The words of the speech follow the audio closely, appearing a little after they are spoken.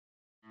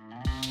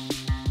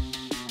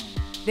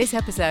This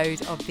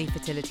episode of the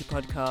Fertility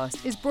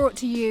Podcast is brought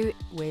to you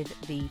with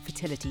the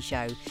Fertility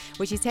Show,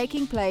 which is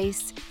taking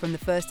place from the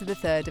 1st to the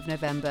 3rd of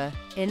November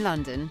in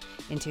London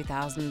in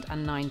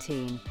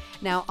 2019.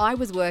 Now, I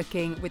was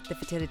working with the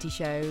Fertility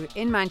Show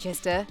in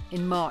Manchester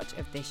in March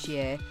of this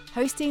year,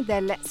 hosting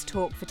their Let's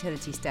Talk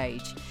Fertility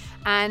stage.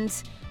 And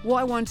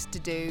what I wanted to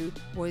do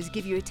was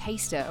give you a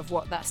taster of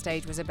what that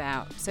stage was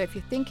about. So if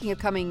you're thinking of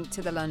coming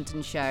to the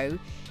London show,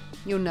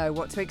 you'll know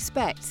what to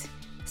expect.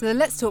 So the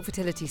Let's Talk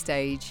Fertility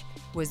stage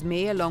was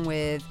me along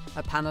with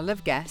a panel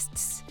of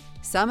guests,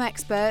 some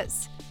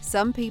experts,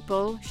 some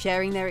people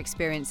sharing their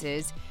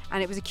experiences,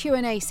 and it was a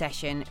Q&A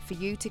session for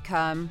you to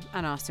come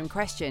and ask some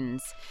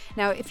questions.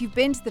 Now, if you've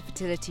been to the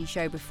fertility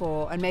show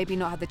before and maybe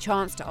not had the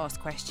chance to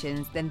ask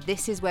questions, then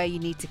this is where you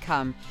need to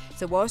come.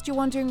 So whilst you're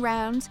wandering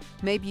around,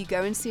 maybe you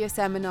go and see a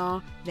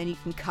seminar, then you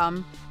can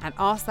come and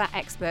ask that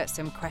expert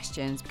some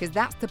questions, because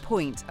that's the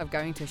point of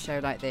going to a show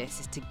like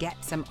this, is to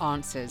get some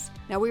answers.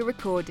 Now, we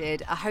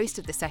recorded a host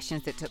of the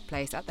sessions that took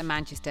place at the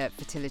Manchester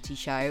Fertility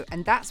Show,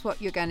 and that's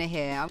what you're going to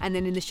hear. And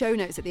then in the show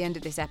notes at the end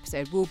of this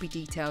episode will be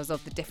details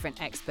of the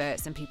different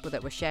experts and people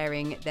that were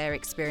sharing their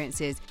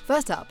experiences.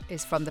 First up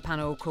is from the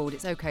panel called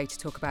It's Okay to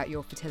Talk About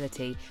Your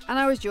Fertility. And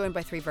I was joined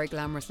by three very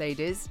glamorous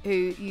ladies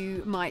who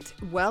you might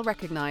well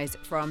recognise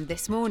from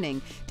This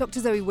Morning. Dr.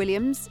 Zoe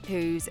Williams,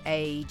 who's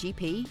a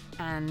GP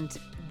and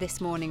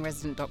This Morning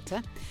resident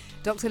doctor.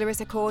 Dr.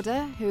 Larissa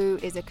Corder, who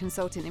is a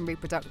consultant in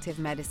reproductive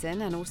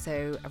medicine and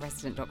also a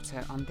resident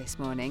doctor on This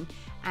Morning.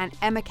 And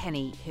Emma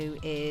Kenny, who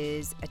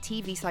is a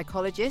TV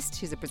psychologist.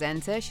 She's a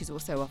presenter. She's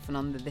also often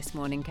on the This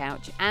Morning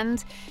couch.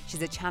 And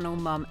she's a channel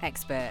mum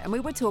expert. And we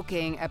were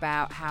talking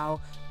about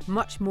how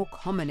much more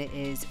common it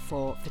is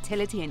for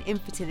fertility and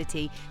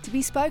infertility to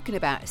be spoken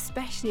about,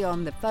 especially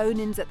on the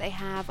phone-ins that they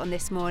have on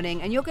This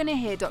Morning. And you're going to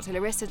hear Dr.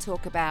 Larissa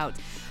talk about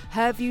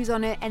her views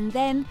on it, and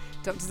then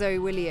Dr. Zoe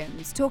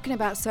Williams talking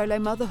about solo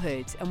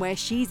motherhood and where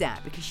she's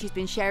at, because she's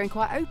been sharing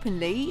quite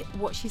openly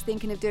what she's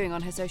thinking of doing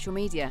on her social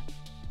media.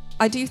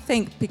 I do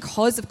think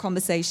because of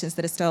conversations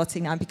that are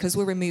starting now, because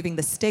we're removing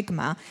the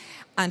stigma,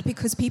 and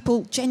because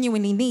people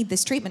genuinely need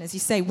this treatment, as you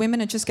say,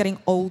 women are just getting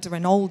older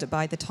and older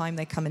by the time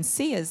they come and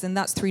see us, and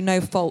that's through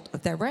no fault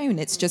of their own.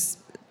 It's just,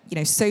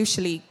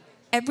 socially,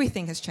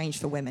 everything has changed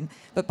for women,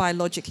 but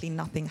biologically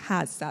nothing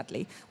has,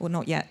 sadly, or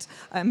not yet.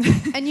 And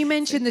you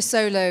mentioned the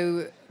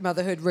solo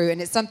motherhood route,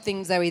 and it's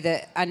something, Zoe,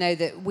 that I know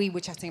that we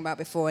were chatting about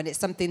before, and it's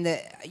something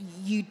that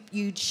you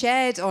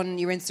shared on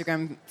your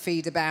Instagram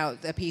feed about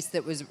a piece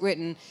that was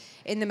written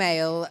in the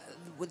Mail,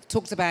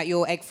 talked about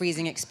your egg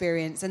freezing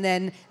experience, and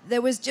then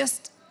there was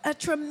just a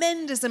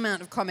tremendous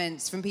amount of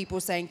comments from people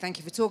saying thank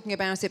you for talking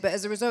about it, but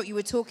as a result you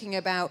were talking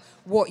about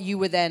what you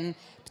were then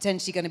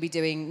potentially going to be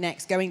doing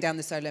next, going down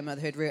the solo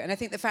motherhood route. And I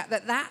think the fact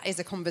that that is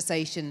a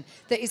conversation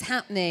that is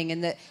happening,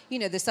 and that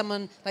there's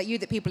someone like you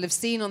that people have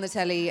seen on the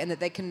telly and that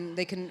they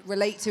can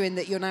relate to, and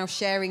that you're now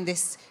sharing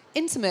this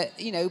intimate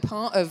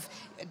part of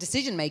a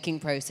decision-making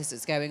process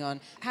that's going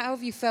on. How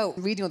have you felt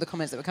reading all the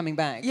comments that were coming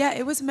back? Yeah,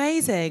 it was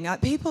amazing.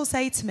 People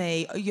say to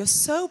me, you're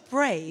so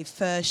brave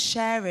for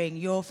sharing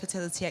your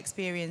fertility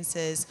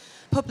experiences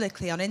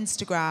publicly on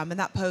Instagram, and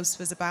that post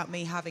was about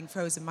me having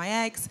frozen my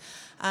eggs,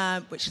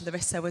 which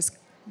Larissa was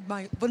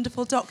my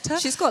wonderful doctor.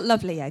 She's got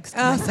lovely eggs.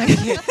 Oh,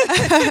 thank you.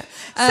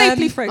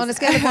 Safely frozen. On a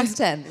scale of 1 to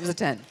 10, it was a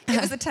 10.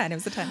 It was a 10, it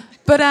was a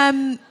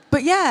 10.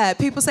 But yeah,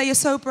 people say you're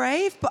so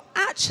brave, but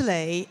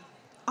actually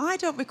I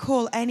don't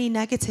recall any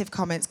negative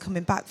comments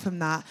coming back from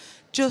that.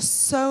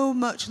 Just so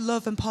much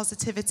love and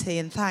positivity,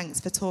 and thanks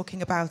for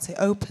talking about it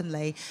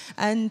openly.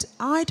 And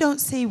I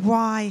don't see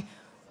why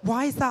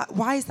is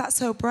that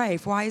so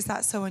brave? Why is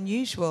that so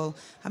unusual?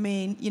 I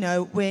mean,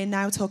 we're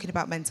now talking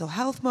about mental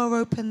health more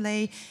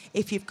openly.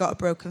 If you've got a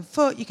broken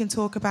foot, you can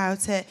talk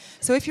about it.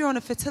 So if you're on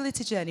a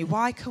fertility journey,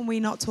 why can we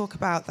not talk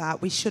about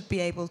that? We should be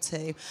able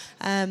to.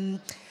 And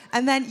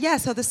then,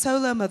 so the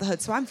solo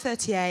motherhood. So I'm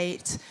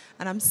 38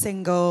 and I'm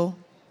single.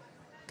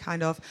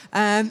 Kind of.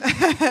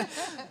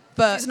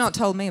 But he's not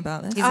told me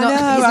about this. He's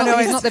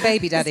not the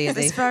baby daddy, is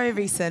he? It's very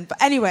recent.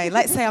 But anyway,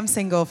 let's say I'm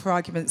single for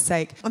argument's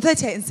sake. I'm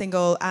 38 and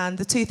single, and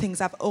the two things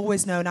I've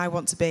always known I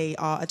want to be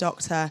are a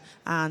doctor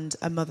and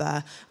a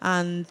mother.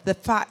 And the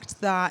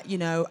fact that,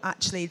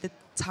 actually the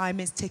time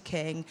is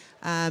ticking,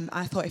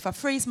 I thought if I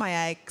freeze my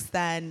eggs,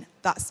 then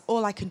that's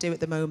all I can do at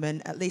the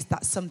moment. At least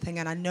that's something,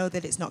 and I know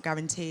that it's not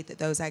guaranteed that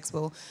those eggs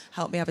will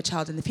help me have a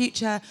child in the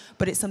future,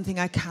 but it's something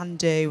I can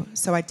do,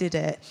 so I did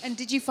it. And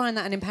did you find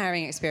that an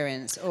empowering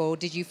experience, or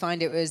did you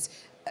find it was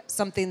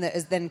something that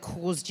has then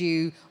caused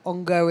you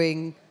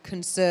ongoing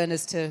concern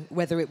as to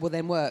whether it will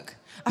then work?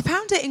 I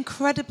found it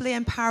incredibly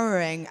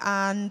empowering,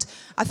 and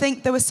I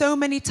think there were so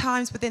many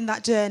times within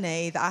that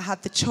journey that I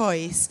had the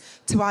choice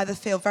to either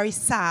feel very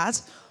sad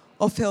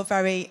or feel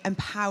very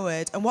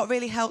empowered. And what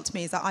really helped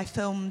me is that I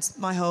filmed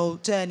my whole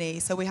journey.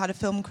 So we had a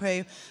film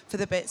crew for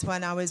the bits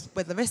when I was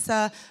with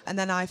Larissa, and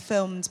then I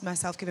filmed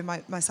myself giving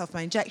myself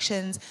my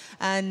injections.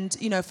 And,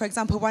 for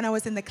example, when I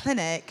was in the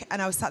clinic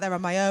and I was sat there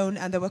on my own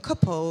and there were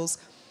couples,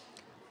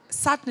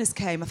 sadness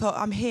came. I thought,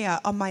 I'm here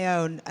on my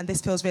own and this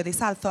feels really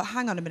sad. I thought,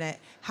 hang on a minute,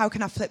 how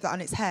can I flip that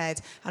on its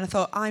head? And I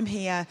thought, I'm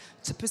here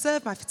to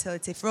preserve my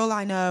fertility. For all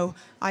I know,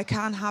 I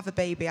can have a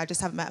baby. I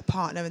just haven't met a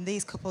partner. And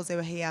these couples who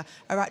are here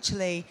are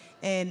actually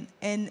in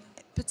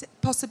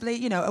possibly,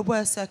 you know, a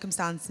worse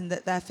circumstance in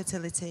that their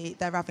fertility,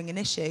 they're having an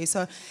issue.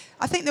 So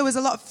I think there was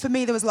a lot of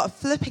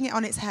flipping it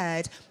on its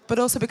head, but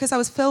also because I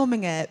was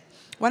filming it,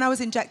 when I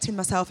was injecting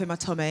myself in my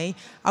tummy,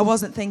 I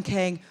wasn't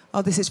thinking,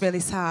 oh, this is really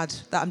sad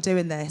that I'm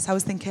doing this. I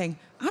was thinking,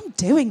 I'm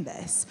doing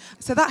this.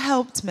 So that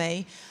helped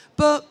me.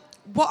 But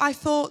what I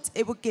thought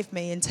it would give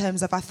me in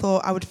terms of, I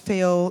thought I would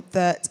feel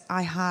that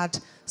I had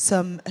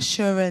some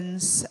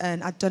assurance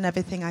and I'd done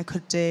everything I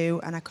could do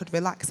and I could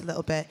relax a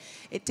little bit.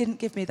 It didn't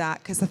give me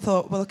that because I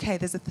thought, well, okay,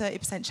 there's a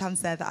 30% chance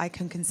there that I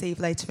can conceive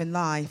later in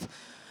life,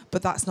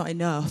 but that's not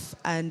enough.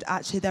 And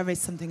actually there is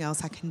something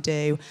else I can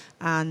do.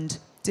 And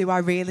do I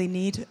really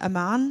need a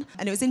man?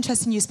 And it was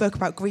interesting you spoke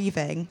about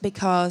grieving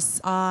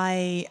because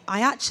I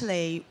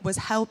actually was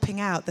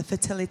helping out the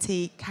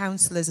Fertility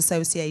Counsellors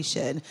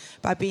Association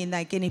by being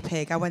their guinea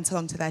pig. I went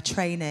along to their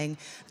training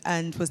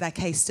and was their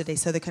case study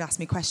so they could ask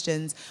me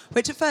questions,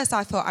 which at first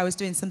I thought I was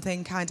doing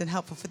something kind and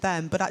helpful for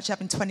them, but actually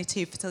having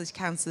 22 fertility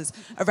counsellors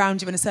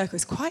around you in a circle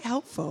is quite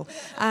helpful.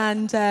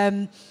 And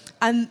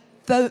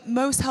the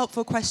most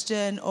helpful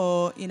question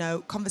or, you know,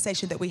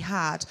 conversation that we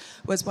had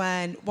was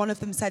when one of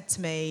them said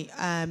to me,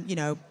 you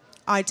know,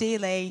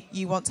 ideally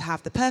you want to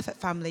have the perfect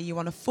family, you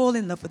want to fall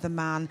in love with a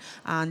man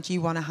and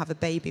you want to have a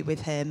baby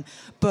with him,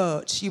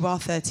 but you are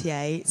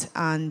 38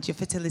 and your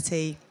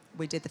fertility,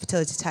 we did the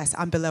fertility test,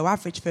 I'm below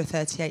average for a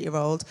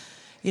 38-year-old.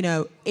 You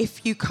know,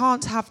 if you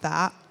can't have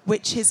that,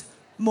 which is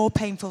more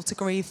painful to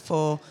grieve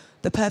for,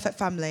 the perfect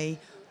family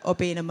or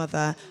being a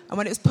mother. And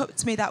when it was put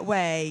to me that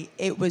way,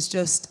 it was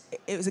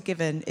a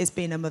given, is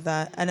being a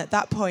mother. And at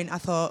that point, I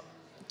thought,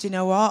 do you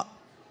know what?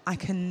 I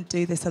can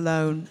do this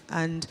alone.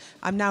 And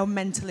I'm now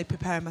mentally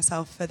preparing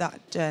myself for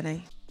that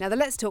journey. Now, the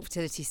Let's Talk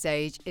Fertility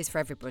stage is for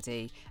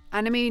everybody.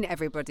 And I mean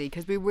everybody,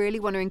 because we really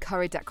want to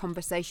encourage that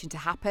conversation to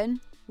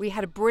happen. We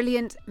had a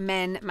brilliant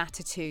Men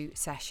Matter 2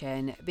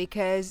 session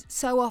because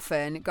so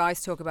often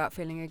guys talk about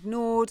feeling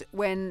ignored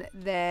when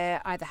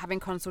they're either having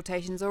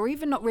consultations or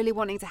even not really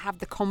wanting to have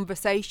the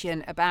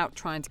conversation about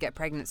trying to get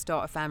pregnant,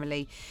 start a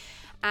family.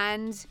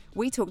 And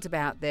we talked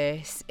about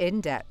this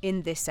in depth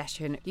in this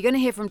session. You're going to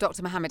hear from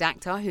Dr. Mohammed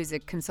Akhtar, who's a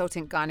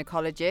consultant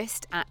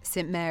gynaecologist at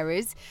St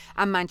Mary's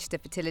and Manchester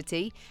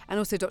Fertility, and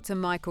also Dr.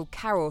 Michael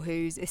Carroll,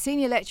 who's a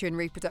senior lecturer in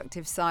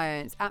reproductive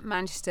science at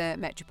Manchester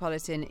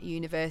Metropolitan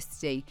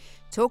University,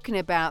 talking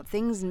about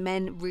things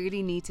men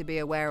really need to be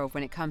aware of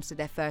when it comes to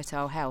their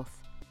fertile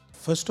health.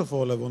 First of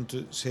all, I want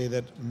to say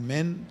that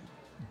men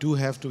do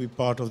have to be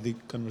part of the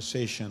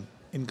conversation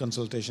in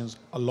consultations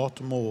a lot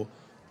more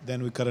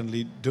than we're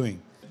currently doing.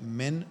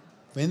 Men,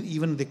 when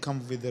even they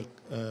come with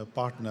their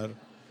partner,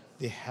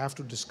 they have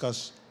to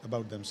discuss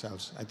about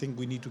themselves. I think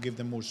we need to give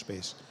them more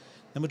space.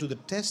 Number two, the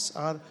tests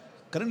are,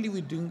 currently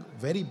we're doing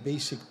very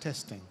basic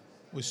testing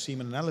with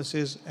semen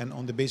analysis, and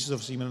on the basis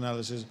of semen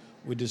analysis,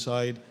 we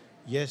decide,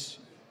 yes,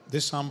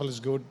 this sample is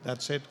good,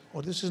 that's it,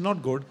 or this is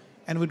not good,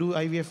 and we do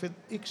IVF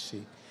with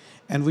ICSI.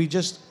 And we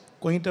just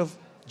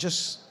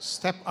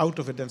step out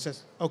of it and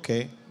says,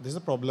 okay, this is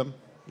a problem,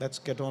 let's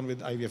get on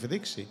with IVF with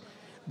ICSI.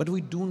 But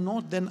we do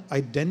not then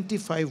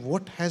identify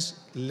what has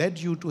led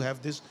you to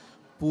have this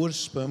poor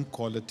sperm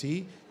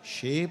quality,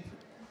 shape,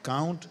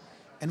 count,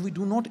 and we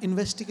do not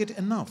investigate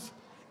enough.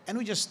 And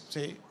we just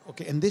say,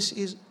 okay, and this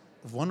is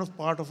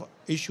part of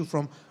issue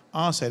from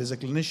our side as a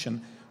clinician.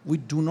 We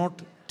do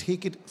not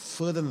take it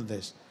further than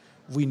this.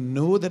 We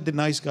know that the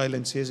NICE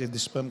guideline says if the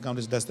sperm count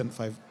is less than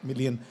 5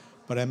 million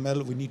per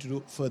ml, we need to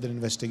do further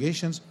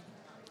investigations,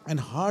 and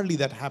hardly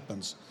that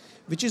happens,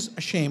 which is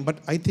a shame, but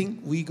I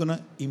think we're going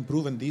to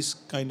improve in these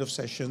kind of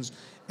sessions,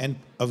 and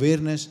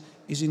awareness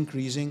is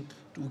increasing.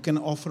 We can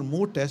offer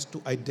more tests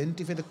to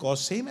identify the cause,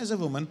 same as a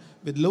woman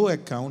with low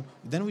egg count.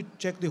 Then we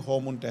check the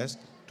hormone test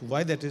to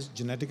why that is,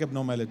 genetic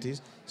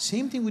abnormalities.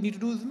 Same thing we need to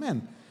do with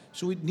men.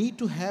 So we need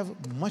to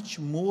have much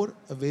more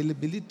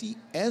availability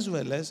as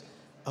well as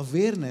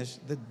awareness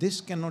that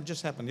this cannot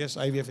just happen. Yes,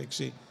 IVF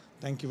ICSI,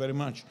 thank you very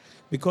much.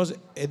 Because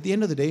at the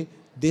end of the day,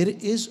 there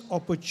is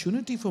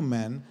opportunity for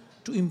men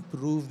to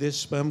improve their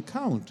sperm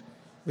count,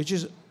 which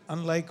is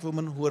unlike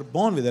women who are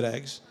born with their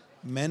eggs,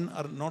 men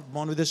are not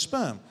born with their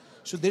sperm.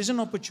 So there's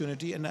an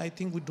opportunity, and I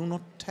think we do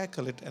not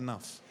tackle it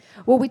enough.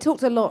 Well, we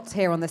talked a lot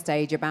here on the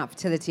stage about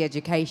fertility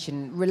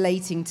education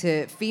relating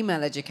to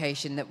female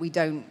education, that we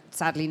don't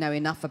sadly know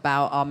enough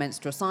about our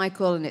menstrual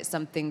cycle, and it's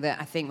something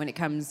that I think when it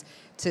comes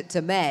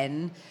to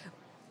men,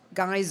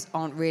 guys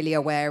aren't really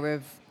aware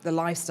of the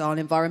lifestyle and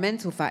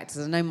environmental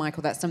factors. I know,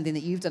 Michael, that's something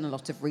that you've done a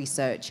lot of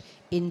research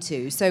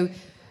into. So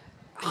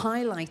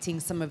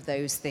highlighting some of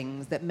those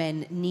things that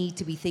men need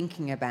to be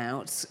thinking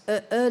about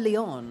early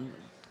on.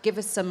 Give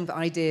us some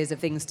ideas of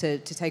things to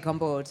take on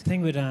board. The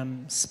thing with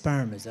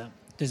sperm is that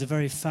there's a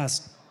very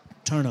fast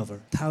turnover.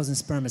 1,000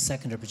 sperm a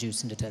second are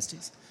produced in the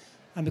testes.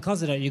 And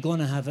because of that, you're going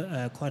to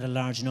have quite a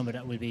large number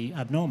that will be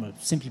abnormal,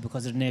 simply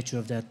because of the nature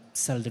of that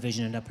cell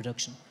division and that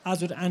production.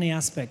 As with any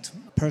aspect,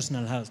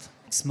 personal health,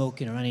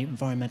 smoking or any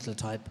environmental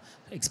type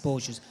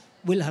exposures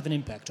will have an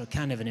impact or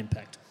can have an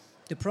impact.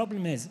 The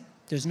problem is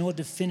there's no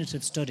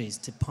definitive studies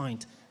to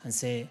point and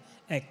say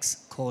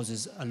X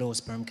causes a low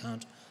sperm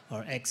count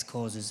or X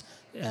causes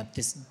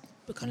this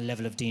kind of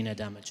level of DNA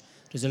damage.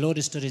 There's a load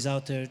of studies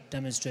out there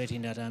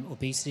demonstrating that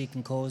obesity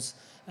can cause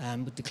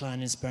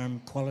decline in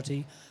sperm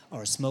quality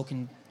or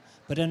smoking.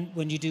 But then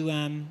when you do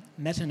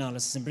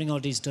meta-analysis and bring all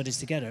these studies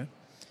together,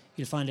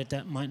 you'll find that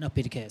that might not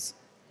be the case,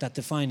 that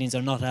the findings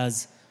are not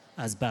as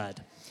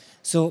bad.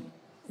 So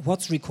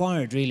what's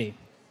required really?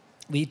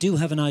 We do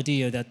have an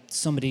idea that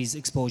some of these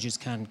exposures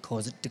can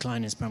cause a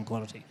decline in sperm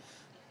quality.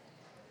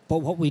 But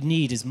what we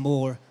need is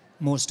more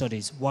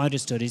studies, wider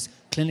studies,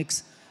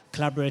 clinics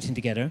collaborating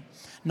together,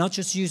 not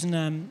just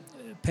using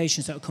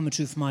patients that are coming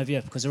through from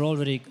IVF because they're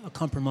already a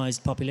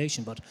compromised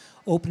population, but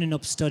opening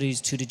up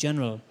studies to the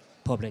general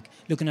public,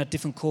 looking at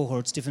different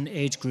cohorts, different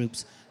age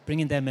groups,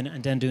 bringing them in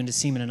and then doing the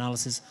semen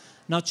analysis,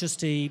 not just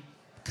the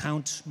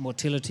count,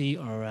 motility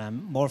or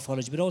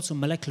morphology, but also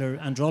molecular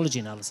andrology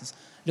analysis,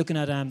 looking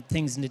at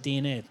things in the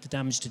DNA, the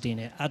damage to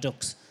DNA,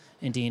 adducts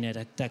in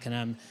DNA that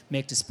can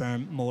make the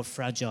sperm more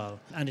fragile,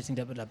 anything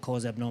that would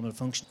cause abnormal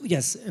function.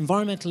 Yes,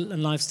 environmental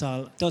and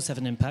lifestyle does have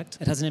an impact.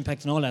 It has an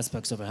impact on all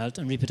aspects of our health,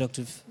 and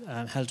reproductive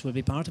health will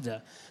be part of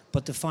that.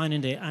 But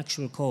defining the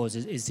actual cause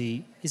is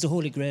the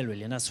holy grail,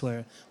 really, and that's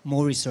where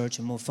more research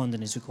and more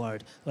funding is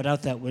required.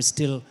 Without that, we're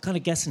still kind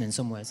of guessing in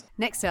some ways.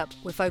 Next up,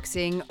 we're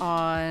focusing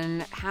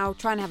on how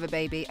trying to have a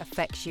baby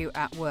affects you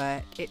at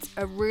work. It's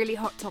a really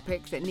hot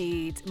topic that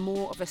needs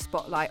more of a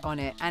spotlight on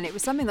it, and it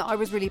was something that I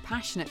was really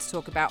passionate to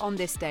talk about on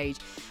this stage,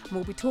 and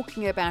we'll be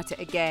talking about it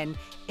again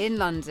in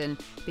London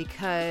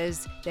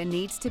because there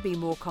needs to be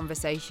more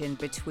conversation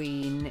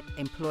between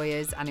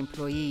employers and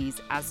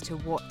employees as to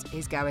what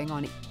is going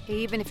on,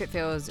 even if it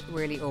feels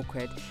really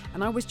awkward.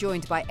 And I was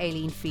joined by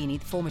Aileen Feeney,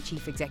 the former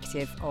Chief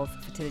Executive of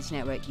Fertility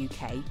Network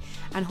UK,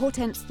 and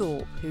Hortense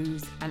Thorpe,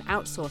 who's an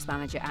outsource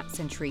manager at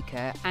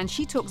Centrica, and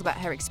she talks about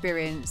her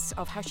experience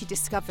of how she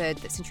discovered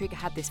that Centrica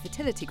had this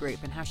fertility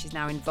group and how she's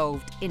now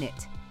involved in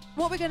it.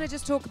 What we're going to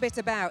just talk a bit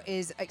about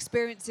is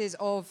experiences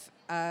of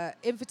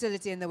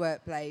infertility in the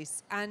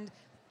workplace. And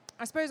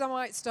I suppose I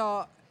might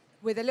start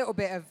with a little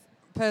bit of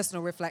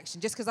personal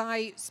reflection, just because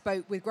I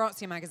spoke with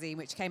Grazia magazine,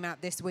 which came out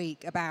this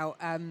week, about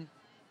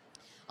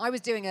I was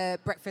doing a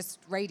breakfast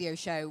radio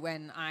show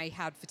when I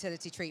had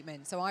fertility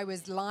treatment. So I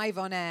was live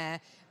on air,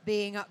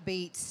 being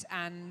upbeat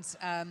and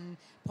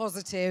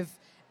positive,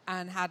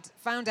 and had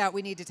found out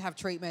we needed to have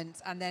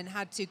treatment, and then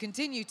had to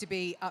continue to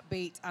be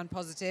upbeat and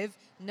positive,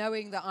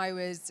 knowing that I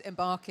was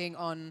embarking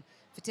on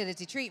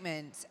fertility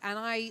treatment. And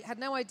I had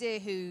no idea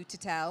who to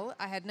tell.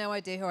 I had no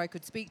idea who I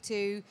could speak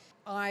to.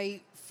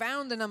 I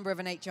found a number of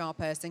an HR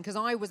person because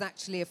I was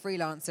actually a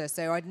freelancer,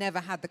 so I'd never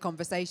had the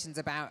conversations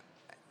about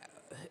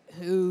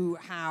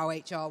how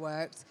HR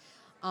worked.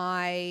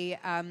 I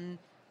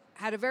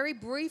had a very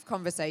brief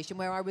conversation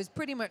where I was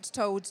pretty much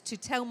told to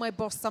tell my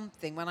boss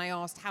something when I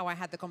asked how I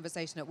had the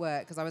conversation at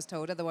work, because I was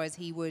told otherwise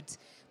he would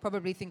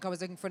probably think I was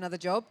looking for another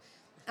job.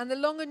 And the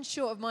long and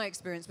short of my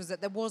experience was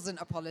that there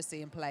wasn't a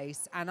policy in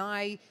place, and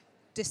I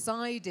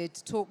decided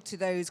to talk to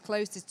those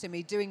closest to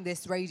me doing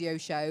this radio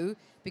show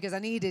because I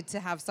needed to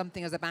have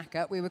something as a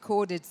backup. We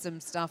recorded some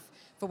stuff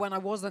for when I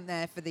wasn't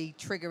there for the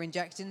trigger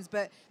injections,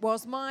 but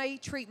whilst my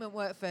treatment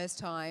worked first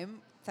time,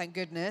 thank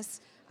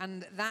goodness,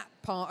 and that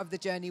part of the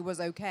journey was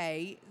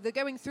okay, the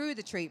going through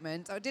the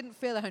treatment, I didn't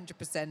feel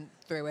 100%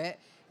 through it,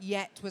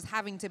 yet was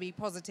having to be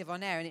positive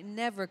on air, and it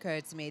never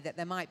occurred to me that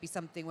there might be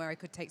something where I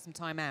could take some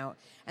time out.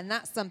 And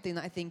that's something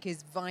that I think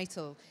is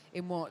vital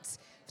in what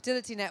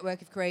Fertility Network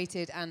have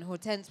created, and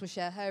Hortense will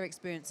share her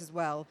experience as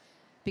well,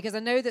 because I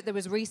know that there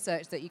was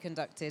research that you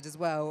conducted as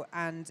well,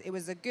 and it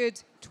was a good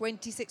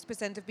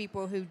 26% of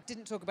people who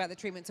didn't talk about the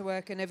treatment to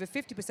work, and over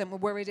 50% were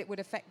worried it would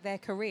affect their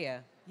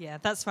career. Yeah,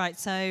 that's right.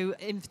 So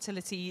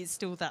infertility is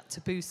still that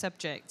taboo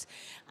subject.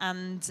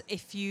 And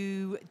if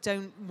you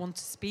don't want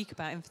to speak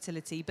about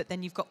infertility, but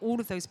then you've got all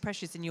of those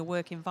pressures in your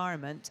work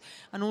environment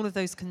and all of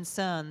those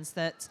concerns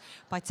that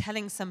by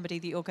telling somebody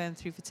that you're going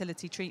through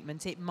fertility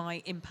treatment, it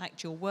might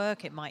impact your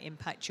work, it might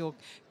impact your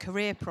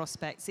career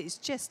prospects. It's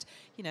just,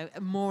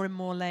 more and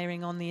more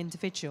layering on the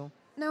individual.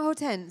 Now,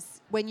 Hortense,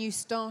 when you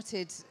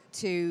started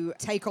to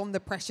take on the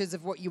pressures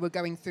of what you were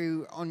going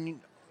through on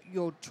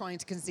your trying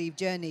to conceive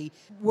journey,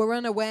 were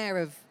unaware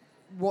of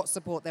what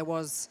support there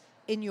was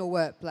in your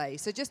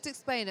workplace. So just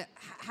explain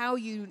how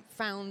you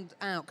found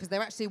out, because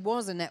there actually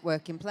was a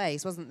network in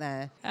place, wasn't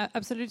there?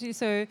 Absolutely.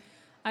 So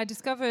I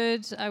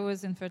discovered I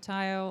was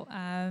infertile,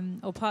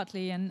 or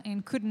partly,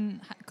 and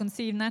couldn't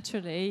conceive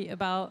naturally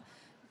about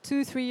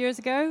 2-3 years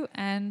ago,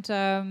 and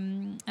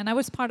I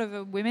was part of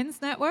a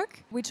women's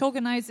network which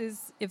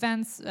organizes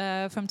events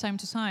from time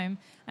to time,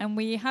 and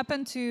we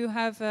happened to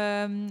have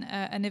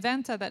an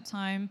event at that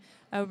time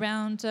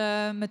around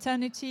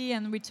maternity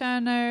and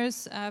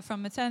returners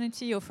from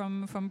maternity or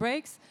from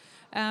breaks,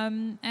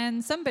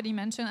 And somebody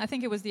mentioned, I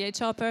think it was the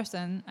HR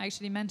person,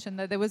 actually mentioned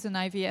that there was an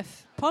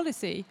IVF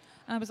policy.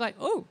 And I was like,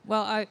 oh,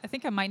 well, I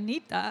think I might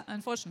need that,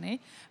 unfortunately.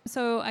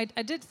 So I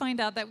did find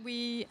out that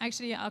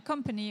our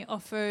company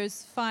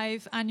offers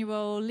 5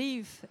 annual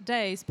leave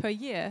days per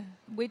year,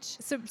 which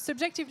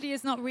subjectively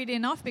is not really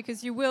enough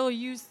because you will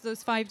use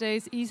those 5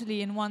 days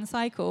easily in one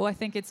cycle. I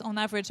think it's on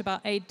average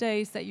about 8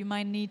 days that you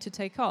might need to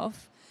take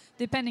off,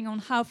 depending on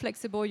how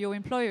flexible your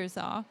employers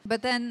are.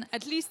 But then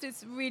at least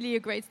it's really a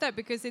great step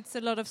because it's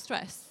a lot of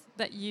stress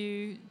that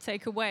you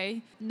take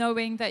away,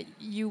 knowing that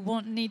you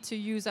won't need to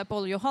use up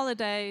all your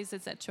holidays,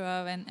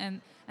 etc.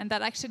 And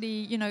that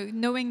actually,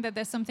 knowing that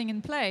there's something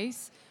in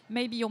place,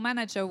 maybe your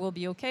manager will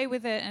be okay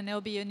with it and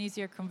it'll be an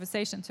easier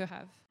conversation to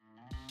have.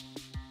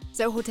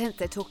 So Hortense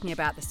talking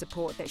about the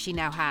support that she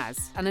now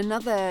has. And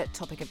another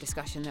topic of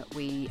discussion that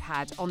we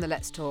had on the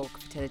Let's Talk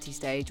fertility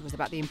stage was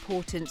about the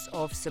importance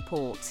of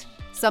support.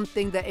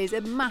 Something that is a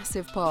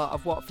massive part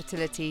of what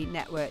Fertility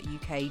Network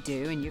UK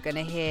do. And you're going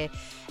to hear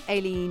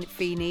Aileen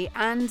Feeney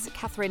and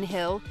Catherine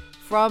Hill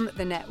from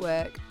the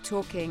network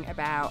talking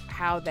about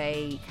how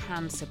they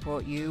can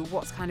support you,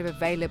 what's kind of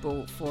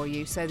available for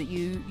you so that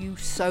you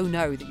so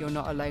know that you're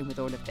not alone with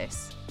all of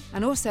this.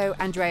 And also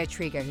Andrea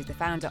Trigo, who's the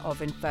founder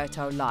of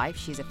Infertile Life.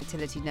 She's a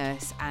fertility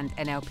nurse and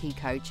NLP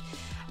coach.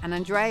 And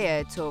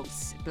Andrea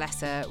talks, bless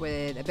her,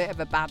 with a bit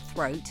of a bad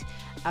throat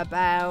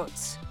about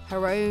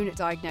her own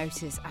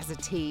diagnosis as a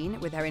teen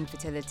with her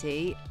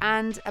infertility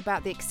and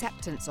about the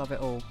acceptance of it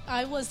all.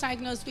 I was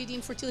diagnosed with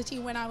infertility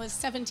when I was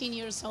 17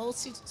 years old,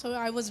 so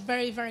I was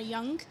very, very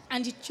young.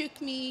 And it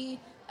took me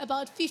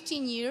about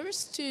 15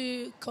 years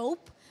to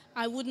cope.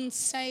 I wouldn't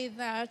say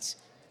that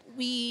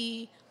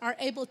we are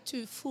able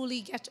to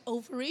fully get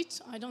over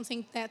it. I don't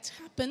think that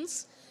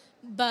happens.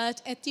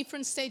 But at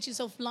different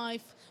stages of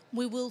life,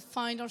 we will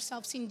find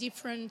ourselves in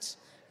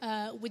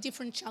with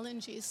different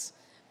challenges.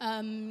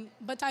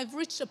 But I've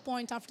reached a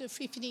point after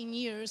 15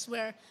 years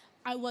where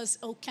I was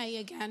okay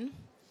again.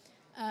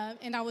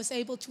 And I was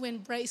able to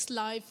embrace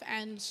life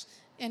and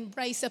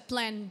embrace a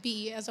plan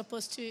B as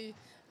opposed to,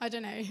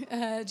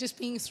 just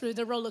being through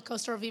the roller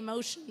coaster of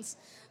emotions.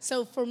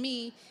 So for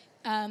me,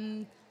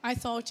 I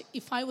thought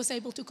if I was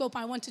able to cope,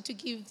 I wanted to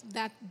give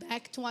that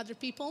back to other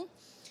people,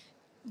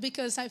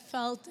 because I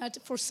felt that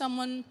for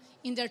someone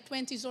in their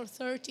 20s or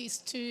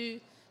 30s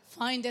to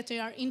find that they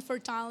are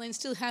infertile and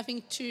still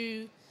having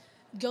to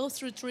go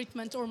through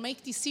treatment or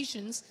make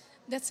decisions,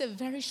 that's a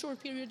very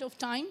short period of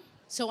time.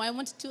 So I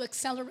wanted to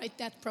accelerate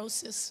that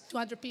process to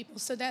other people.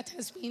 So that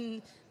has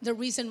been the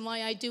reason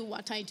why I do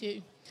what I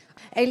do.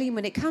 Aileen,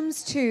 when it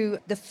comes to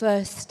the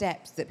first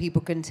steps that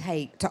people can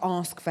take to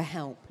ask for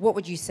help, what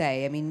would you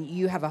say? I mean,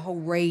 you have a whole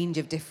range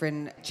of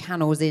different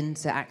channels in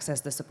to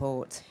access the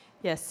support.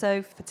 Yes,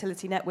 so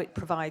Fertility Network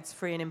provides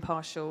free and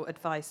impartial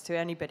advice to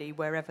anybody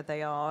wherever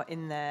they are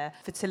in their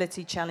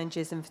fertility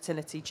challenges and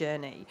fertility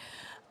journey.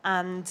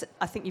 And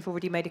I think you've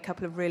already made a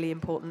couple of really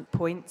important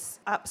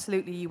points.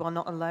 Absolutely, you are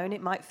not alone.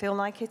 It might feel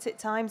like it at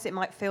times. It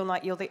might feel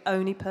like you're the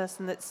only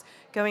person that's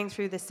going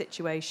through this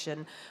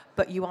situation,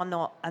 but you are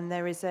not. And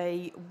there is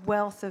a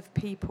wealth of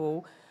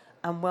people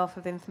and wealth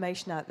of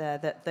information out there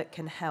that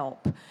can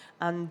help.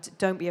 And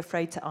don't be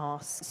afraid to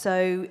ask.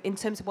 So in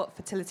terms of what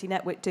Fertility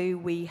Network do,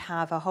 we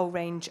have a whole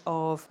range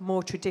of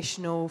more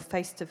traditional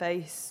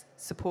face-to-face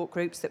support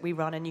groups that we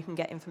run, and you can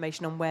get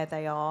information on where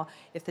they are,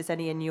 if there's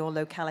any in your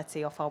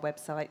locality, off our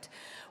website.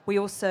 We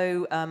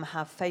also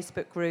have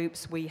Facebook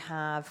groups, we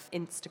have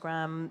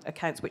Instagram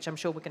accounts, which I'm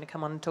sure we're going to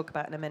come on and talk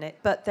about in a minute.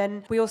 But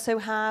then we also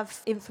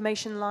have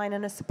information line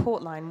and a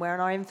support line, where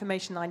on our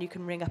information line you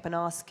can ring up and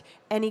ask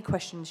any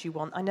questions you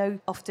want. I know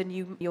often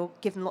you're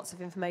given lots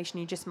of information,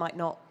 you just might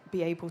not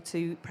be able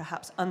to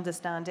perhaps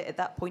understand it at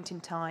that point in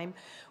time.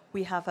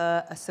 We have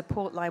a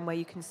support line where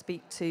you can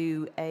speak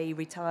to a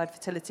retired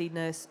fertility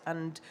nurse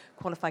and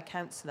qualified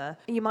counsellor.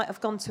 You might have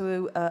gone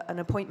to an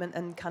appointment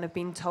and kind of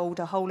been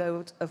told a whole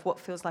load of what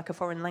feels like a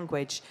foreign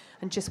language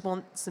and just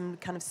want some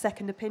kind of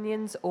second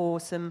opinions or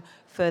some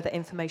further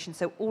information.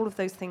 So all of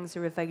those things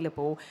are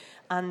available.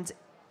 And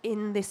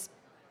in this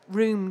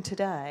room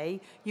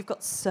today, you've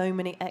got so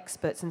many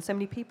experts and so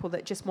many people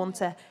that just want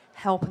to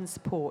help and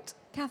support.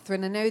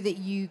 Catherine, I know that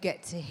you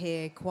get to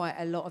hear quite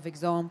a lot of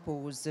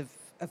examples of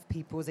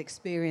people's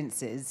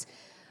experiences.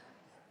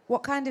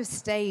 What kind of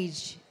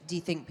stage do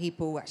you think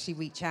people actually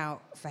reach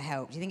out for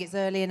help? Do you think it's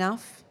early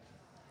enough?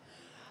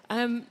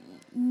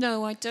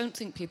 No, I don't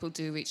think people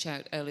do reach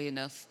out early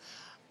enough.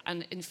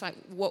 And in fact,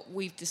 what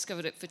we've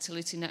discovered at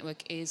Fertility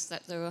Network is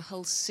that there are a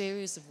whole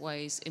series of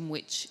ways in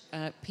which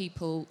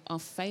people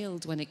are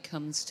failed when it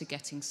comes to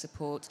getting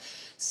support.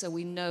 So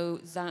we know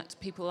that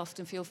people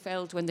often feel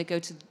failed when they go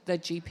to their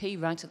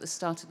GP right at the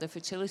start of their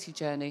fertility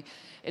journey.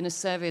 In a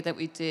survey that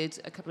we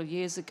did a couple of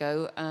years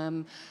ago,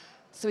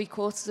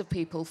 3/4 of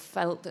people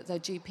felt that their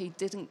GP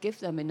didn't give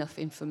them enough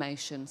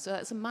information. So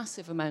that's a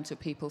massive amount of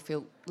people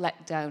feel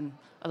let down,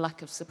 a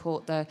lack of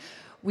support there.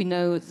 We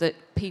know that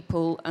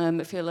people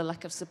feel a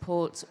lack of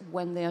support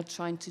when they are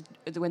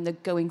when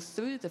they're going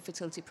through the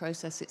fertility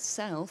process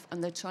itself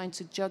and they're trying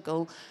to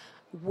juggle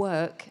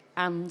work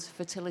and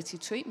fertility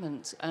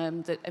treatment,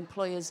 that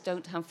employers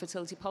don't have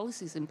fertility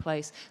policies in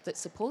place that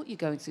support you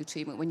going through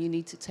treatment when you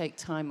need to take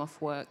time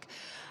off work.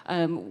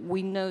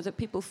 We know that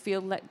people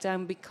feel let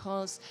down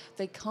because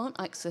they can't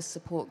access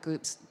support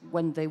groups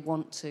when they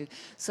want to.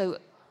 So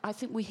I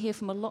think we hear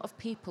from a lot of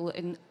people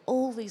in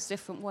all these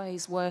different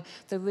ways where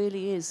there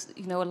really is,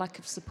 a lack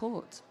of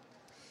support.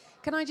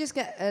 Can I just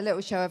get a little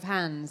show of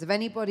hands of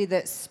anybody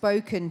that's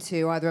spoken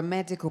to either a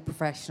medical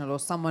professional or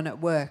someone at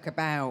work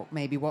about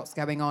maybe what's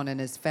going on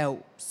and has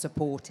felt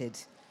supported?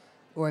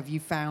 Or have you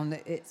found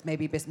that it's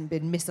maybe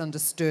been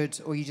misunderstood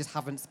or you just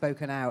haven't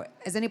spoken out?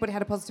 Has anybody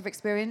had a positive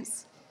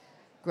experience?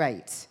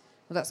 Great.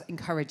 Well, that's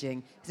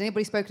encouraging. Has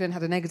anybody spoken and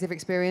had a negative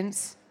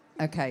experience?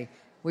 Okay.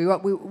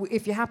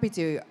 If you're happy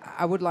to,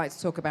 I would like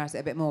to talk about it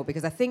a bit more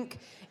because I think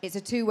it's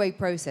a two-way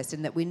process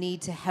in that we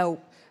need to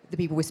help the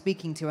people we're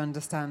speaking to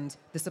understand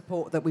the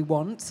support that we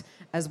want,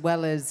 as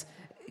well as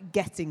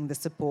getting the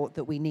support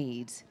that we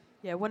need.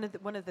 Yeah, one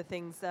of the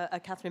things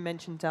Catherine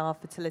mentioned our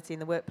fertility in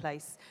the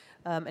workplace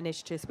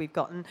initiatives we've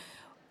gotten,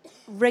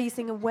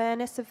 raising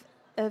awareness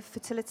of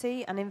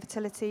fertility and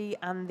infertility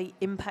and the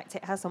impact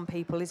it has on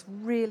people is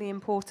really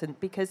important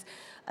because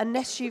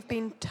unless you've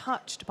been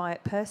touched by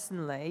it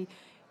personally,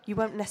 you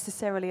won't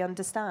necessarily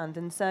understand,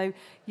 and so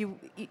you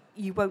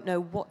won't know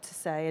what to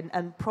say,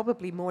 and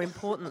probably more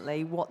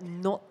importantly, what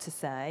not to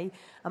say.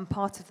 And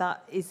part of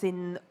that is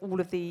in all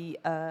of the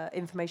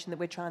information that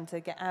we're trying to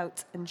get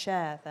out and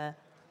share there.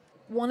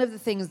 One of the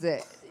things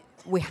that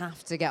we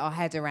have to get our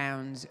head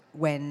around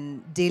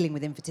when dealing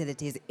with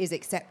infertility is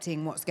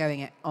accepting what's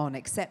going on,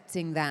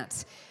 accepting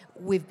that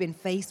we've been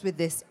faced with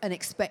this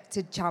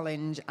unexpected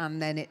challenge,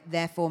 and then it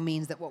therefore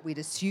means that what we'd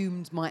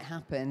assumed might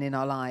happen in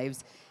our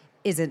lives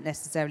isn't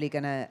necessarily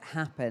going to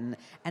happen.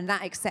 And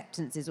that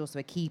acceptance is also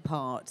a key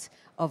part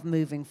of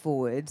moving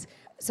forward.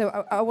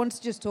 So I want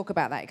to just talk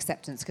about that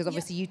acceptance, because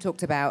obviously you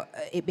talked about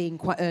it being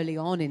quite early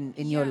on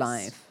in your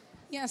life.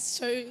 Yes,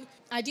 so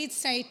I did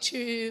say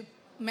to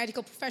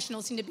medical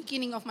professionals in the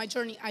beginning of my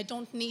journey, I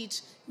don't need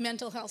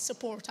mental health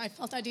support. I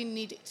felt I didn't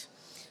need it.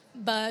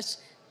 But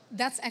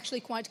that's actually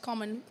quite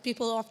common.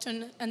 People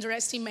often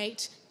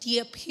underestimate the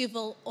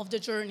upheaval of the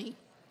journey.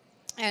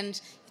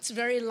 And it's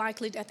very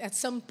likely that at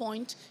some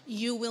point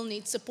you will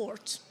need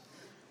support.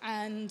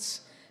 And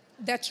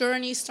that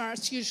journey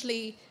starts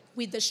usually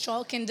with the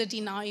shock and the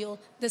denial,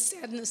 the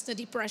sadness, the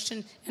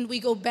depression, and we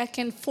go back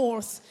and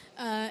forth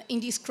in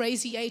this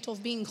crazy age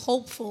of being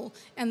hopeful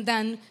and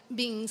then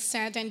being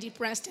sad and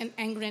depressed and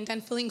angry and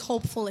then feeling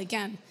hopeful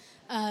again.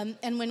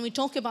 And when we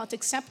talk about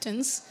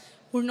acceptance,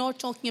 we're not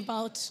talking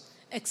about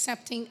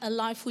accepting a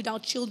life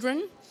without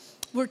children.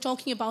 We're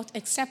talking about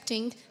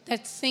accepting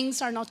that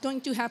things are not going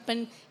to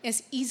happen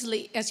as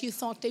easily as you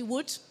thought they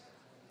would,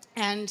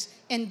 and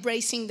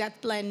embracing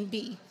that plan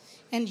B.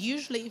 And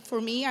usually,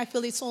 for me, I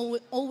feel it's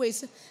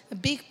always a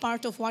big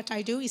part of what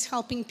I do is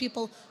helping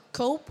people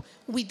cope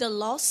with the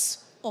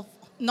loss of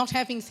not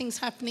having things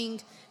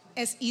happening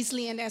as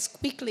easily and as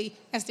quickly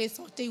as they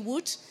thought they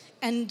would,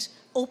 and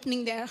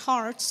opening their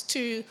hearts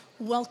to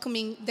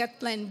welcoming that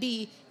plan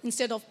B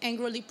instead of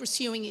angrily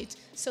pursuing it.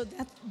 So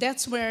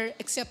that's where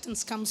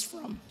acceptance comes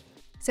from.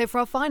 So for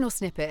our final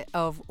snippet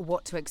of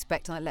what to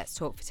expect on the Let's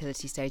Talk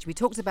Fertility stage, we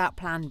talked about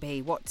plan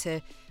B, what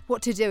to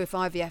do if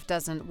IVF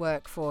doesn't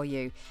work for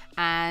you.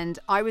 And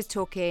I was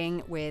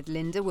talking with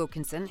Linda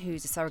Wilkinson,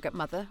 who's a surrogate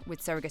mother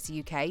with Surrogacy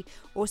UK,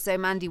 also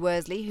Mandy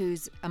Worsley,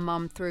 who's a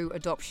mum through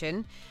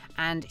adoption,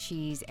 and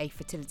she's a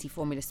fertility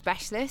formula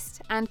specialist,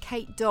 and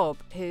Kate Dobb,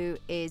 who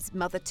is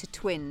mother to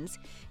twins,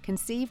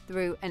 conceived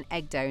through an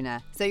egg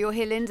donor. So you'll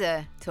hear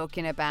Linda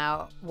talking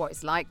about what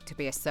it's like to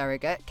be a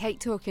surrogate, Kate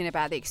talking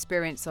about the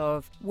experience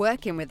of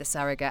working with a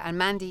surrogate, and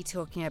Mandy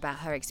talking about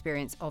her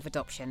experience of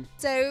adoption.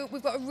 So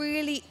we've got a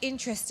really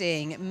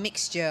interesting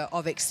mixture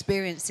of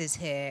experiences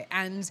here,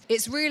 and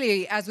it's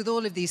really, as with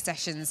all of these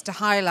sessions, to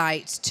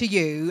highlight to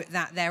you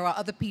that there are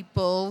other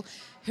people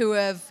who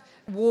have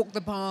walked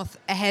the path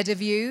ahead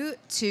of you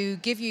to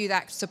give you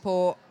that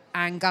support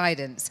and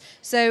guidance.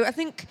 So I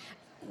think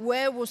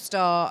where we'll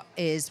start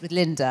is with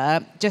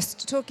Linda,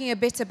 just talking a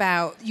bit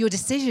about your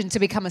decision to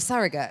become a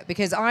surrogate,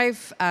 because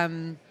I've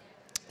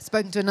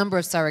spoken to a number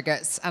of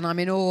surrogates and I'm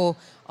in awe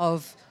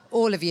of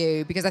all of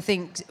you, because I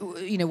think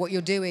what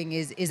you're doing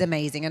is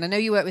amazing. And I know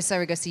you work with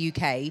Surrogacy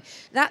UK.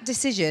 That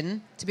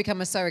decision to become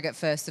a surrogate,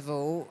 first of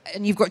all,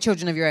 and you've got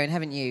children of your own,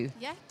 haven't you?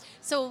 Yeah.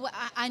 So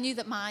I knew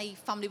that my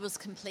family was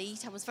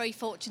complete. I was very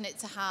fortunate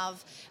to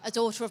have a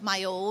daughter of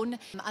my own,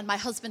 and my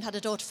husband had a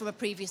daughter from a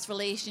previous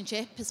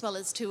relationship, as well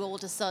as 2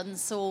 older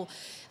sons. So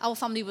our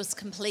family was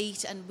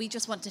complete, and we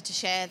just wanted to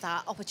share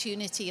that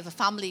opportunity of a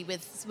family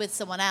with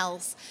someone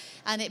else.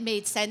 And it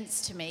made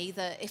sense to me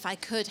that if I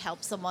could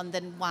help someone,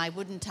 then why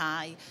wouldn't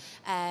I?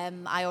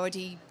 I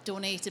already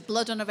donated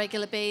blood on a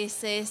regular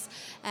basis,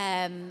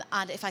 and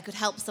if I could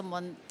help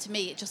someone, to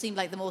me, it just seemed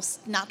like the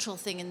most natural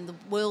thing in the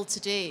world to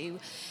do.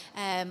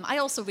 I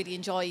also really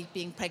enjoy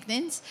being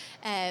pregnant,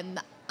 and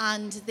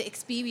the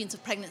experience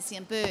of pregnancy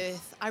and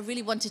birth. I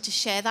really wanted to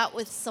share that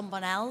with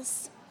someone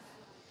else.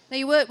 Now,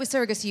 you work with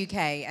Surrogacy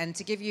UK, and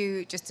to give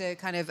you just a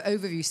kind of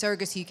overview,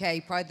 Surrogacy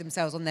UK pride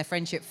themselves on their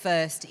friendship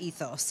first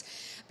ethos,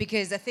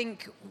 because I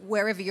think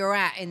wherever you're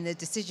at in the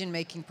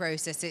decision-making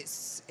process,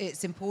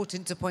 it's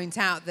important to point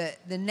out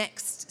that the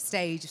next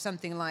stage of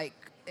something like,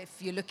 if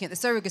you're looking at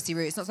the surrogacy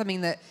route, it's not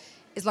something that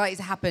is likely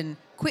to happen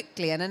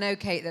quickly. And I know,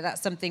 Kate, that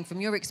that's something from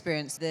your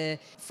experience. The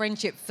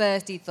friendship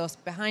first ethos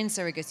behind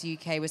Surrogacy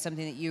UK was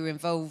something that you were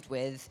involved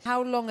with.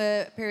 How long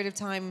a period of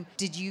time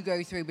did you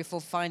go through before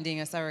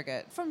finding a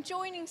surrogate? From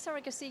joining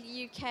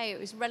Surrogacy UK,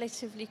 it was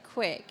relatively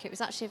quick. It was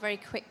actually a very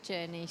quick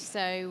journey.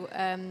 So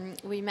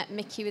we met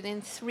Mickey within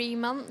 3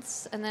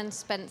 months and then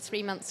spent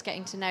 3 months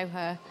getting to know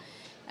her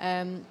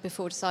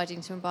before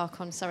deciding to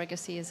embark on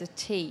surrogacy as a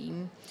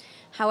team.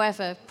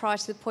 However, prior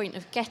to the point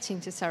of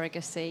getting to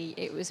surrogacy,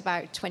 it was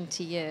about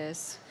 20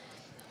 years.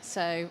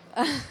 So,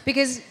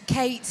 because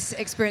Kate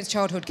experienced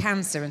childhood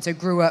cancer and so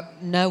grew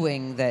up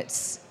knowing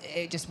that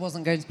it just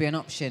wasn't going to be an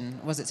option,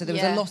 was it? So there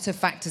was a lot of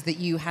factors that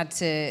you had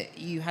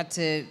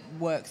to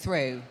work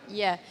through.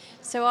 Yeah.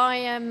 So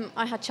I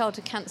had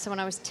childhood cancer when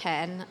I was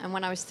 10, and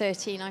when I was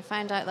 13, I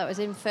found out that I was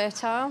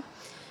infertile.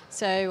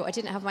 So I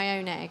didn't have my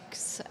own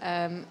eggs,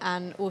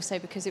 and also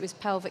because it was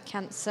pelvic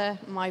cancer,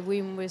 my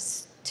womb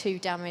was too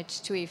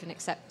damaged to even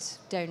accept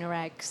donor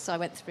eggs. So I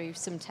went through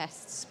some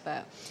tests,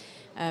 but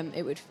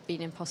it would have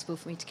been impossible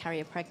for me to carry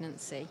a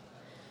pregnancy.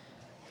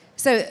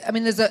 So, I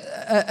mean, there's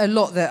a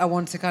lot that I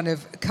want to kind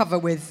of cover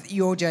with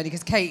your journey,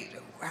 because Kate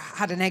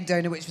had an egg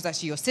donor, which was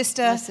actually your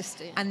sister. My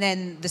sister, yeah. And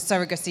then the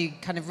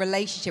surrogacy kind of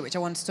relationship, which I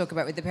want to talk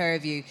about with the pair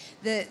of you.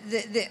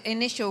 The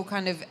initial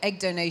kind of egg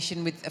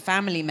donation with a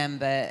family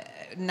member,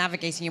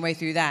 navigating your way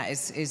through that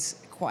is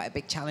quite a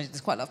big challenge.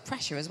 There's quite a lot of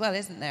pressure as well,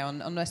 isn't there,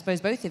 on I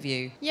suppose, both of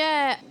you?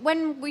 Yeah,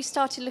 when we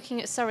started looking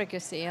at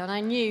surrogacy, and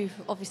I knew,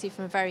 obviously,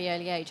 from a very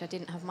early age, I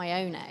didn't have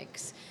my own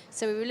eggs.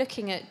 So we were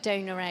looking at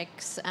donor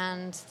eggs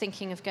and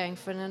thinking of going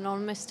for an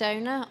anonymous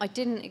donor. I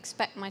didn't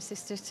expect my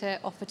sister to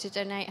offer to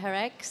donate her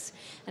eggs,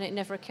 and it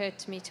never occurred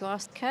to me to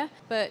ask her.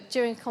 But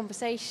during a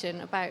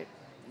conversation about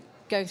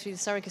going through the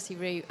surrogacy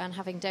route and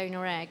having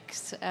donor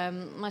eggs,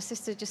 my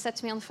sister just said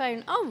to me on the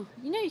phone, "Oh,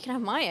 you can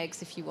have my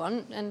eggs if you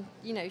want." And,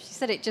 she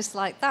said it just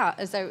like that,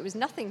 as though it was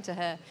nothing to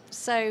her.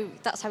 So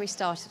that's how we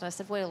started. I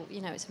said, well,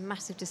 it's a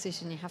massive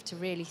decision. You have to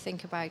really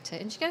think about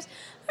it. And she goes,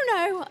 "Oh,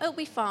 no, it'll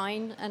be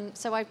fine." And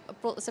so I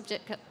brought the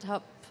subject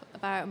up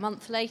about a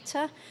month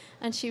later,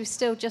 and she was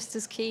still just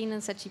as keen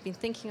and said she'd been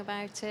thinking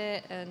about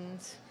it.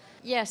 And,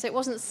 so it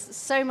wasn't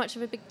so much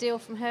of a big deal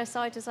from her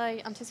side as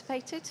I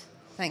anticipated.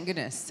 Thank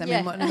goodness. I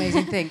mean, what an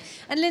amazing thing.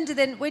 And Linda,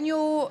 then, when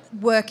you're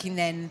working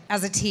then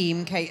as a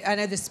team, Kate, I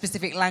know there's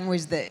specific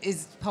language that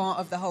is part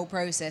of the whole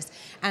process,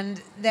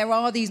 and there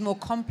are these more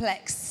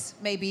complex,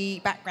 maybe,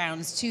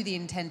 backgrounds to the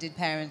intended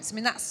parents. I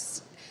mean,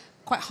 that's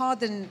quite hard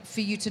then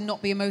for you to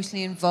not be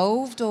emotionally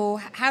involved, or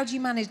how do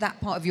you manage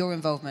that part of your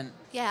involvement?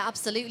 Yeah,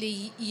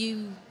 absolutely.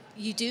 You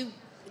do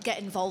get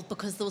involved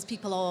because those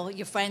people are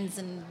your friends,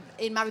 and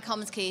in Mary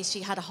Carmen's case she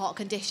had a heart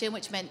condition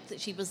which meant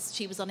that she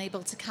was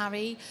unable to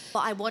carry, but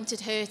I wanted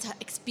her to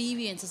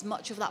experience as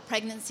much of that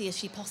pregnancy as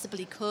she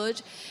possibly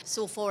could.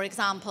 So for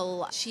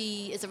example,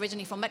 she is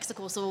originally from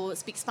Mexico, so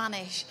speaks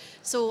Spanish,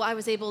 so I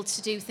was able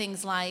to do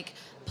things like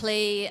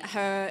play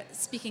her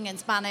speaking in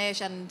Spanish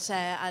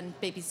and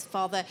baby's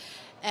father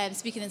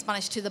speaking in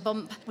Spanish to the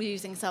bump. We're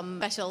using some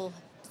special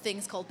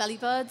things called belly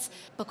buds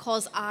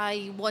because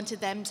I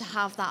wanted them to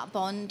have that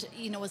bond,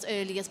 as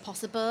early as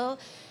possible.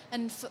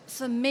 And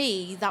for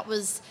me, it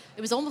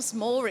was almost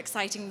more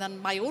exciting than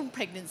my own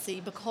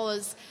pregnancy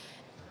because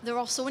there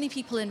are so many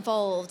people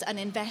involved and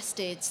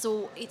invested.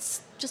 So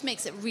it just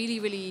makes it really,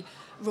 really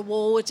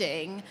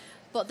rewarding.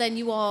 But then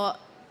you are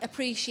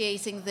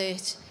appreciating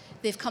that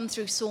they've come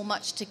through so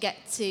much to get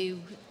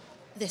to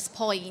this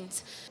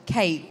point.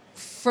 Kate,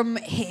 from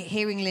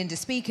hearing Linda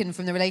speak and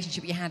from the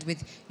relationship you had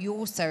with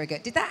your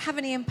surrogate, did that have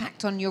any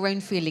impact on your own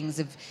feelings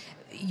of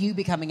you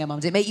becoming a mum?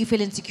 Did it make you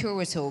feel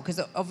insecure at all? Because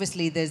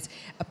obviously there's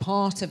a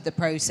part of the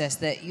process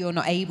that you're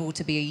not able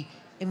to be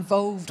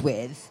involved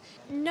with.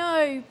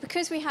 No,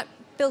 because we had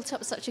built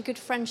up such a good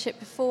friendship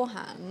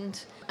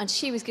beforehand, and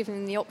she was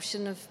given the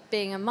option of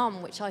being a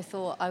mum, which I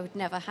thought I would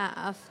never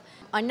have.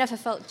 I never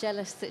felt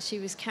jealous that she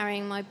was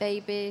carrying my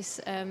babies.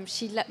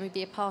 She let me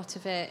be a part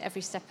of it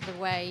every step of the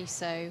way.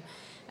 So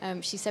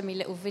she sent me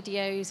little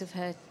videos of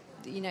her,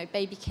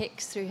 baby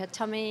kicks through her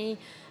tummy.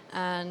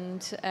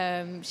 And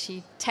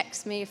she'd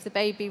text me if the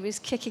baby was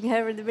kicking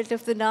her in the middle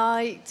of the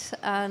night.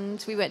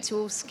 And we went to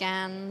all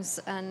scans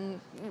and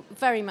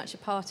very much a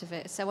part of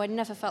it. So I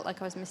never felt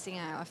like I was missing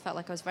out. I felt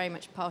like I was very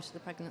much a part of the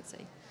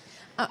pregnancy.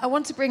 I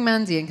want to bring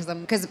Mandy in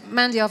because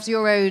Mandy, after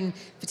your own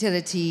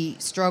fertility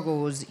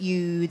struggles,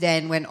 you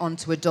then went on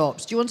to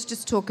adopt. Do you want to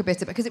just talk a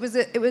bit about, because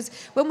it was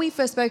when we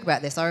first spoke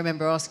about this, I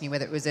remember asking you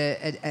whether it was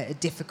a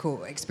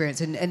difficult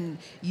experience, and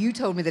you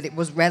told me that it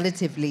was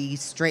relatively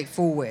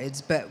straightforward,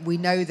 but we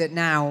know that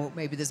now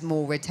maybe there's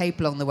more red tape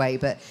along the way.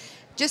 But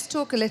just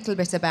talk a little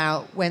bit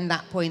about when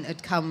that point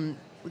had come,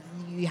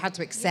 you had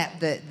to accept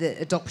that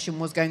adoption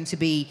was going to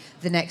be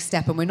the next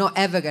step, and we're not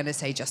ever going to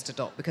say just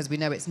adopt, because we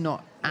know it's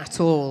not at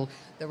all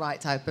the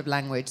right type of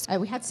language.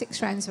 We had 6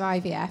 rounds of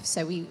IVF,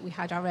 so we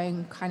had our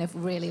own kind of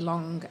really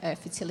long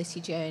fertility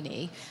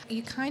journey.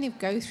 You kind of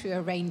go through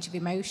a range of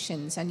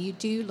emotions, and you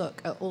do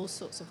look at all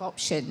sorts of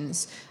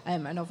options,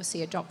 and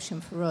obviously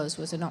adoption for us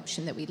was an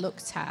option that we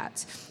looked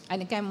at.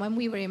 And again, when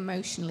we were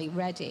emotionally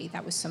ready,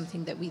 that was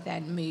something that we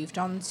then moved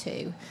on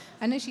to.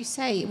 And as you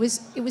say, it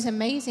was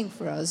amazing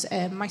for us.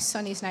 My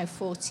son is now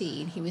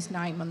 14. He was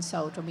 9 months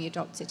old when we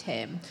adopted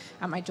him,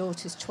 and my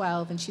daughter's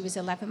 12, and she was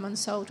 11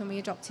 months old when we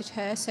adopted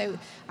her. So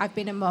I've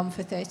been a mum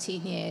for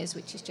 13 years,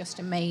 which is just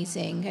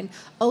amazing. And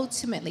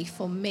ultimately,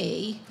 for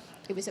me,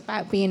 it was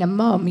about being a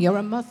mum. You're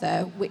a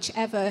mother,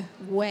 whichever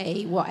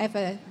way,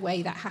 whatever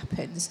way that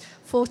happens.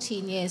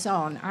 14 years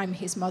on, I'm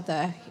his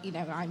mother,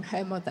 I'm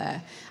her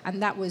mother.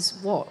 And that was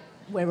what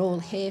we're all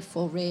here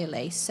for,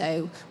 really.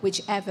 So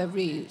whichever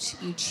route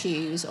you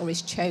choose or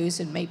is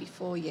chosen maybe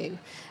for you,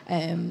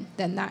 then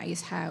that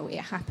is how it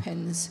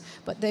happens.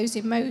 But those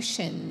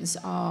emotions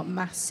are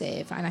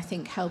massive, and I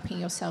think helping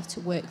yourself to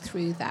work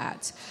through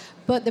that.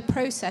 But the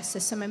process,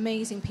 there's some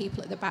amazing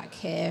people at the back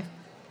here,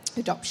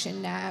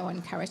 Adoption Now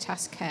and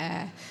Caritas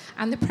Care,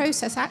 and the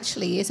process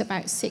actually is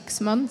about 6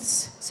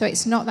 months, so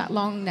it's not that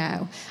long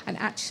now, and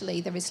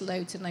actually there is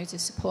loads and loads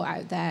of support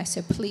out there.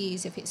 So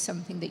please, if it's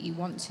something that you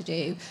want to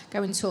do,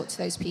 go and talk to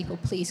those people.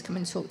 Please come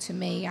and talk to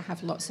me. I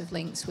have lots of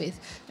links with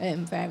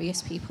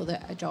various people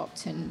that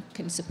adopt and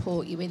can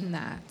support you in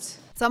that.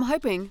 So I'm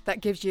hoping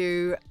that gives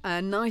you a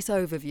nice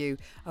overview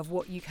of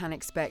what you can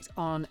expect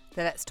on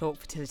the Let's Talk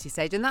Fertility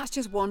stage. And that's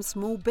just one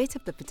small bit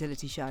of the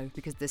fertility show,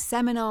 because the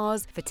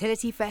seminars,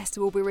 Fertility Fest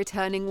will be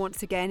returning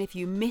once again. If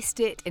you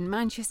missed it in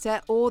Manchester,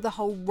 or the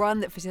whole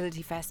run that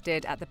Fertility Fest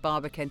did at the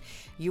Barbican,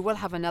 you will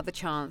have another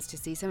chance to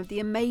see some of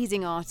the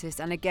amazing artists,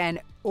 and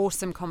again,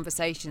 awesome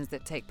conversations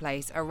that take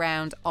place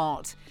around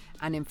art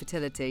and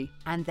infertility.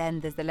 And then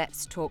there's the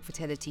Let's Talk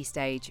Fertility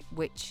stage,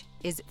 which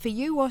is for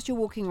you whilst you're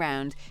walking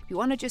around. If you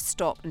want to just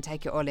stop and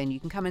take it all in,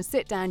 you can come and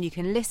sit down, you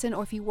can listen,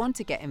 or if you want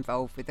to get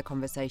involved with the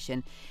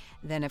conversation,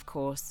 then of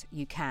course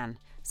you can.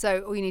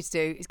 So all you need to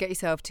do is get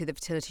yourself to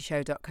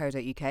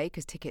thefertilityshow.co.uk,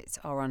 because tickets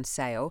are on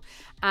sale.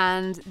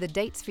 And the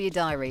dates for your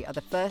diary are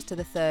the 1st to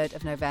the 3rd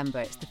of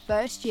November. It's the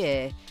first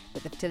year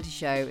that the Fertility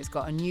Show has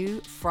got a new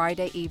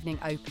Friday evening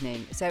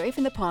opening. So if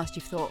in the past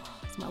you've thought,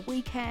 it's my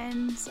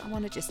weekends, I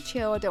want to just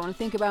chill, I don't want to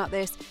think about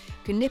this, you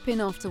can nip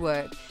in after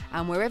work,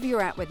 and wherever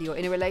you're at, whether you're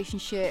in a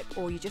relationship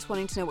or you're just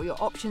wanting to know what your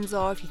options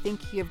are, if you're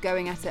thinking of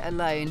going at it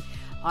alone,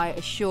 I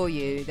assure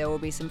you there will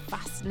be some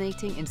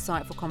fascinating,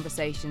 insightful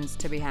conversations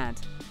to be had.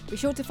 Be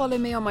sure to follow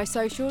me on my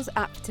socials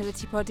at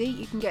FertilityPoddy.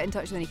 You can get in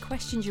touch with any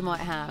questions you might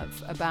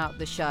have about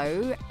the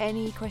show,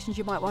 any questions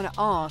you might want to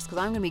ask, because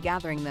I'm going to be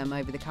gathering them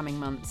over the coming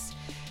months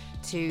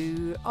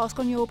to ask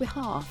on your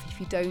behalf if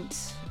you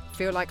don't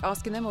feel like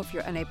asking them, or if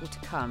you're unable to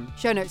come.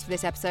 Show notes for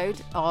this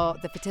episode are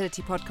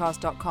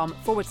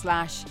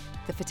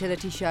thefertilitypodcast.com/The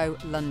Fertility Show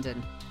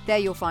London. There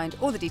you'll find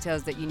all the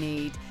details that you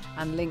need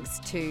and links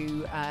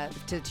to the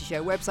Fertility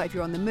Show website if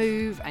you're on the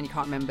move and you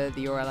can't remember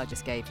the URL I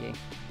just gave you.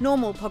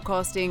 Normal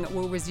podcasting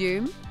will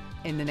resume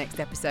in the next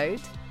episode.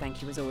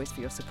 Thank you as always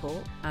for your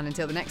support, and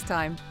until the next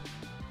time,